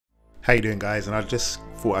How you doing, guys? And I just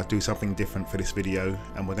thought I'd do something different for this video,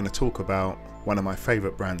 and we're going to talk about one of my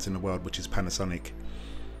favorite brands in the world, which is Panasonic.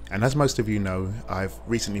 And as most of you know, I've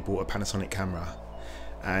recently bought a Panasonic camera,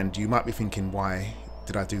 and you might be thinking, why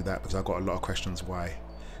did I do that? Because I've got a lot of questions why.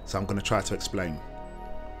 So I'm going to try to explain.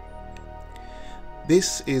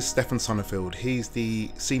 This is Stefan Sonnenfeld. He's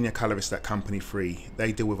the senior colorist at Company 3.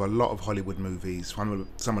 They deal with a lot of Hollywood movies,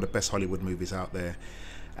 some of the best Hollywood movies out there.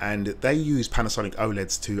 And they use Panasonic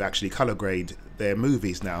OLEDs to actually color grade their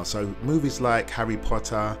movies now. So movies like Harry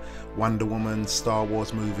Potter, Wonder Woman, Star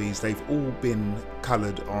Wars movies, they've all been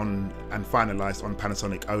colored on and finalized on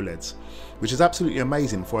Panasonic OLEDs, which is absolutely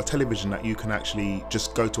amazing for a television that you can actually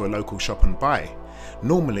just go to a local shop and buy.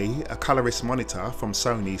 Normally, a colorist monitor from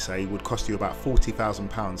Sony, say, would cost you about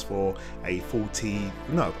 £40,000 for a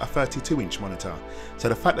 32-inch monitor. So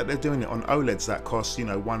the fact that they're doing it on OLEDs that cost, you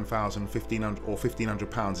know, £1,000, £1,500 or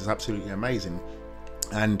 £1,500 is absolutely amazing.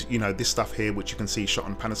 And you know, this stuff here, which you can see shot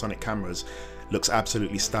on Panasonic cameras, looks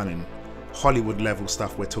absolutely stunning. Hollywood level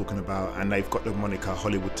stuff we're talking about, and they've got the moniker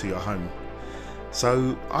Hollywood to your home.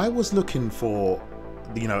 So I was looking for,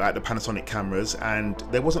 you know, at the Panasonic cameras, and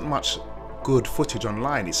there wasn't much good footage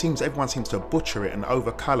online. It seems everyone seems to butcher it and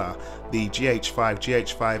overcolor the GH5,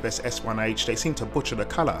 GH5S, S1H. They seem to butcher the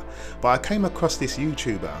color. But I came across this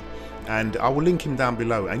YouTuber, and I will link him down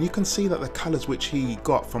below, and you can see that the colors which he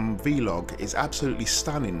got from Vlog is absolutely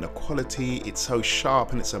stunning. The quality, it's so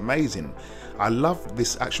sharp and it's amazing. I love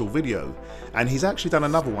this actual video, and he's actually done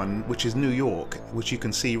another one which is New York, which you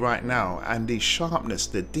can see right now, and the sharpness,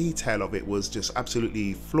 the detail of it was just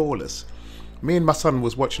absolutely flawless. Me and my son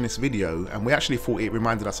was watching this video, and we actually thought it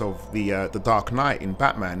reminded us of the Dark Knight in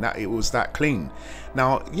Batman, that it was that clean.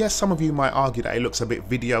 Now, yes, some of you might argue that it looks a bit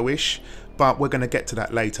video-ish, but we're going to get to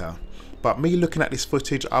that later. But me looking at this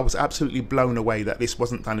footage, I was absolutely blown away that this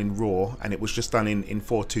wasn't done in RAW, and it was just done in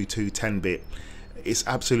 422 10-bit. It's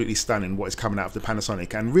absolutely stunning what is coming out of the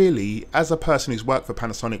Panasonic. And really, as a person who's worked for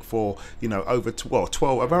Panasonic for, you know,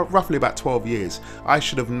 roughly about 12 years, I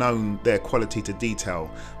should have known their quality to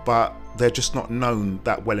detail, but they're just not known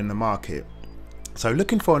that well in the market. So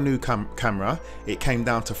looking for a new camera, it came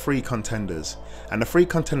down to 3 contenders, and the 3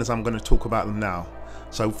 contenders, I'm going to talk about them now.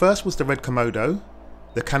 So first was the Red Komodo,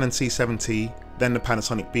 the Canon C70, then the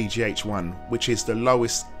Panasonic BGH1, which is the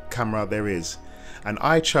lowest camera there is. And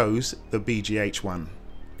I chose the BGH1.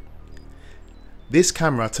 This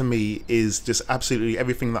camera to me is just absolutely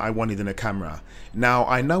everything that I wanted in a camera. Now,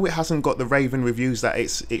 I know it hasn't got the raving reviews that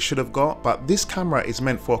it should have got, but this camera is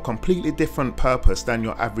meant for a completely different purpose than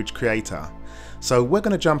your average creator. So we're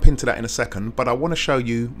going to jump into that in a second, but I want to show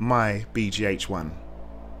you my BGH1.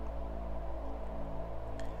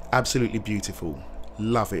 Absolutely beautiful.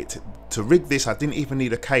 Love it. To rig this, I didn't even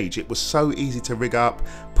need a cage. It was so easy to rig up,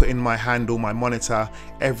 put in my handle, my monitor,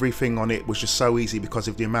 everything on it was just so easy because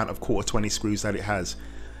of the amount of 1/4-20 screws that it has.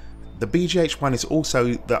 The BGH1 is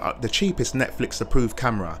also the cheapest Netflix approved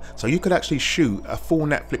camera, so you could actually shoot a full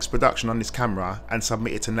Netflix production on this camera and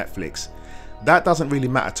submit it to Netflix. That doesn't really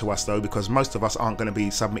matter to us though, because most of us aren't going to be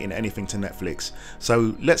submitting anything to Netflix.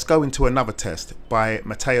 So let's go into another test by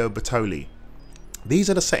Mateos.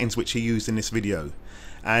 These are the settings which he used in this video,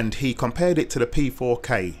 and he compared it to the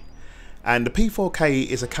P4K. And the P4K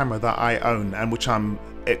is a camera that I own and which I'm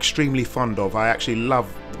extremely fond of. I actually love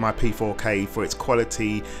my P4K for its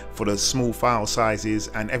quality, for the small file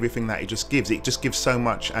sizes and everything that it just gives. It just gives so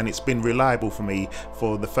much, and it's been reliable for me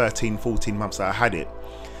for the 13-14 months that I had it.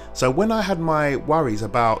 So when I had my worries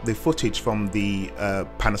about the footage from the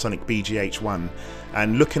Panasonic BGH1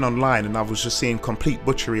 and looking online, and I was just seeing complete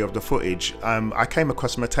butchery of the footage, I came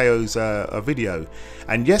across Mateos' video.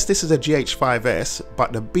 And yes, this is a GH5S,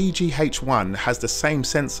 but the BGH1 has the same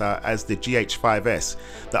sensor as the GH5S.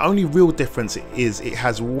 The only real difference is it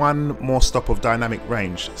has 1 more stop of dynamic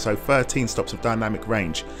range, so 13 stops of dynamic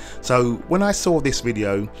range. So when I saw this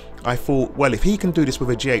video, I thought, well, if he can do this with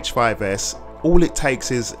a GH5S, all it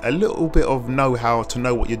takes is a little bit of know-how to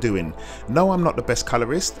know what you're doing. No, I'm not the best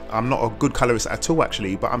colorist. I'm not a good colorist at all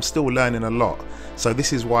actually, but I'm still learning a lot. So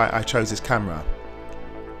this is why I chose this camera.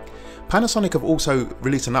 Panasonic have also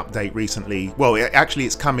released an update recently. Well,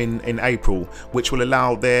 it's coming in April, which will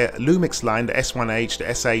allow their Lumix line, the S1H,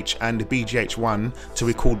 the SH and the BGH1 to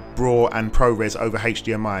record BRAW and ProRes over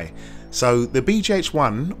HDMI. So the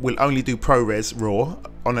BGH1 will only do ProRes RAW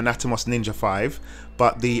on an Atomos Ninja 5,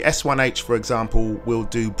 but the S1H, for example, will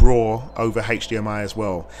do BRAW over HDMI as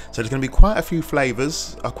well. So there's going to be quite a few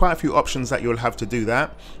flavors, quite a few options that you'll have to do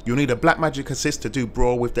that. You'll need a Blackmagic Assist to do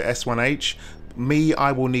BRAW with the S1H, Me,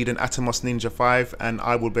 I will need an Atomos Ninja 5 and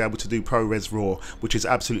I will be able to do ProRes RAW, which is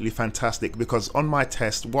absolutely fantastic, because on my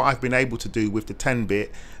test, what I've been able to do with the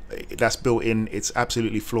 10-bit that's built in, it's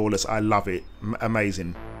absolutely flawless. I love it.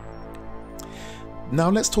 Amazing. Now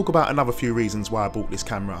let's talk about another few reasons why I bought this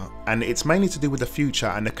camera, and it's mainly to do with the future,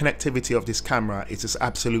 and the connectivity of this camera is just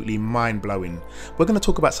absolutely mind-blowing. We're going to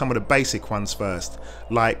talk about some of the basic ones first,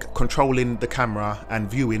 like controlling the camera and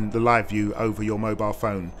viewing the live view over your mobile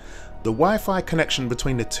phone. The Wi-Fi connection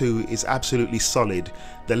between the two is absolutely solid.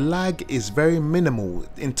 The lag is very minimal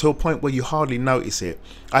until a point where you hardly notice it.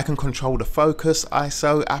 I can control the focus,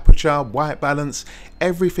 ISO, aperture, white balance,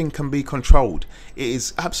 everything can be controlled. It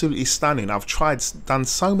is absolutely stunning. I've done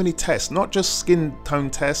so many tests, not just skin tone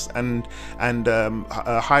tests and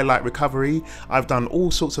highlight recovery. I've done all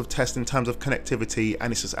sorts of tests in terms of connectivity,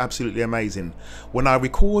 and it's just absolutely amazing. When I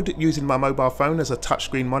record using my mobile phone as a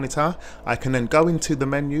touchscreen monitor, I can then go into the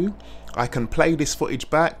menu, I can play this footage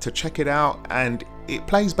back to check it out, and it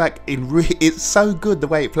plays back it's so good the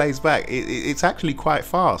way it plays back. It's actually quite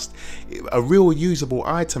fast. A real usable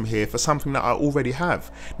item here for something that I already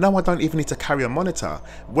have. Now I don't even need to carry a monitor.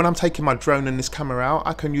 When I'm taking my drone and this camera out,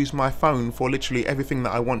 I can use my phone for literally everything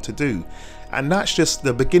that I want to do. And that's just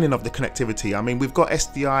the beginning of the connectivity. I mean, we've got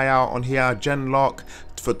SDI out on here, Genlock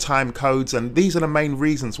for time codes, and these are the main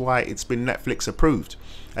reasons why it's been Netflix approved.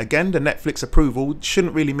 Again, the Netflix approval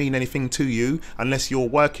shouldn't really mean anything to you unless you're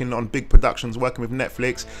working on big productions, working with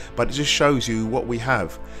Netflix, but it just shows you what we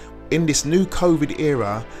have. In this new COVID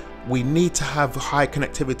era, we need to have high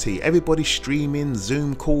connectivity. Everybody's streaming,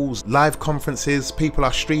 Zoom calls, live conferences, people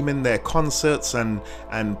are streaming their concerts and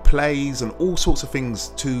plays and all sorts of things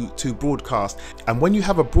to broadcast. And when you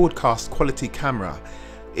have a broadcast quality camera,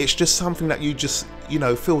 it's just something that you just,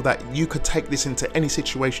 feel that you could take this into any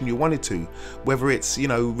situation you wanted to, whether it's,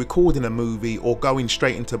 recording a movie or going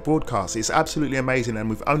straight into broadcast. It's absolutely amazing, and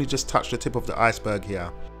we've only just touched the tip of the iceberg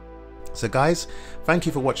here. So guys, thank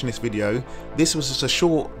you for watching this video. This was just a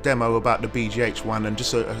short demo about the BGH1 and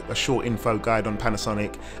just a short info guide on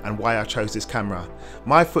Panasonic and why I chose this camera.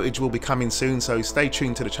 My footage will be coming soon, so stay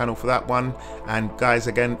tuned to the channel for that one. And guys,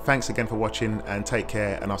 again, thanks again for watching, and take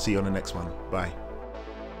care, and I'll see you on the next one. Bye.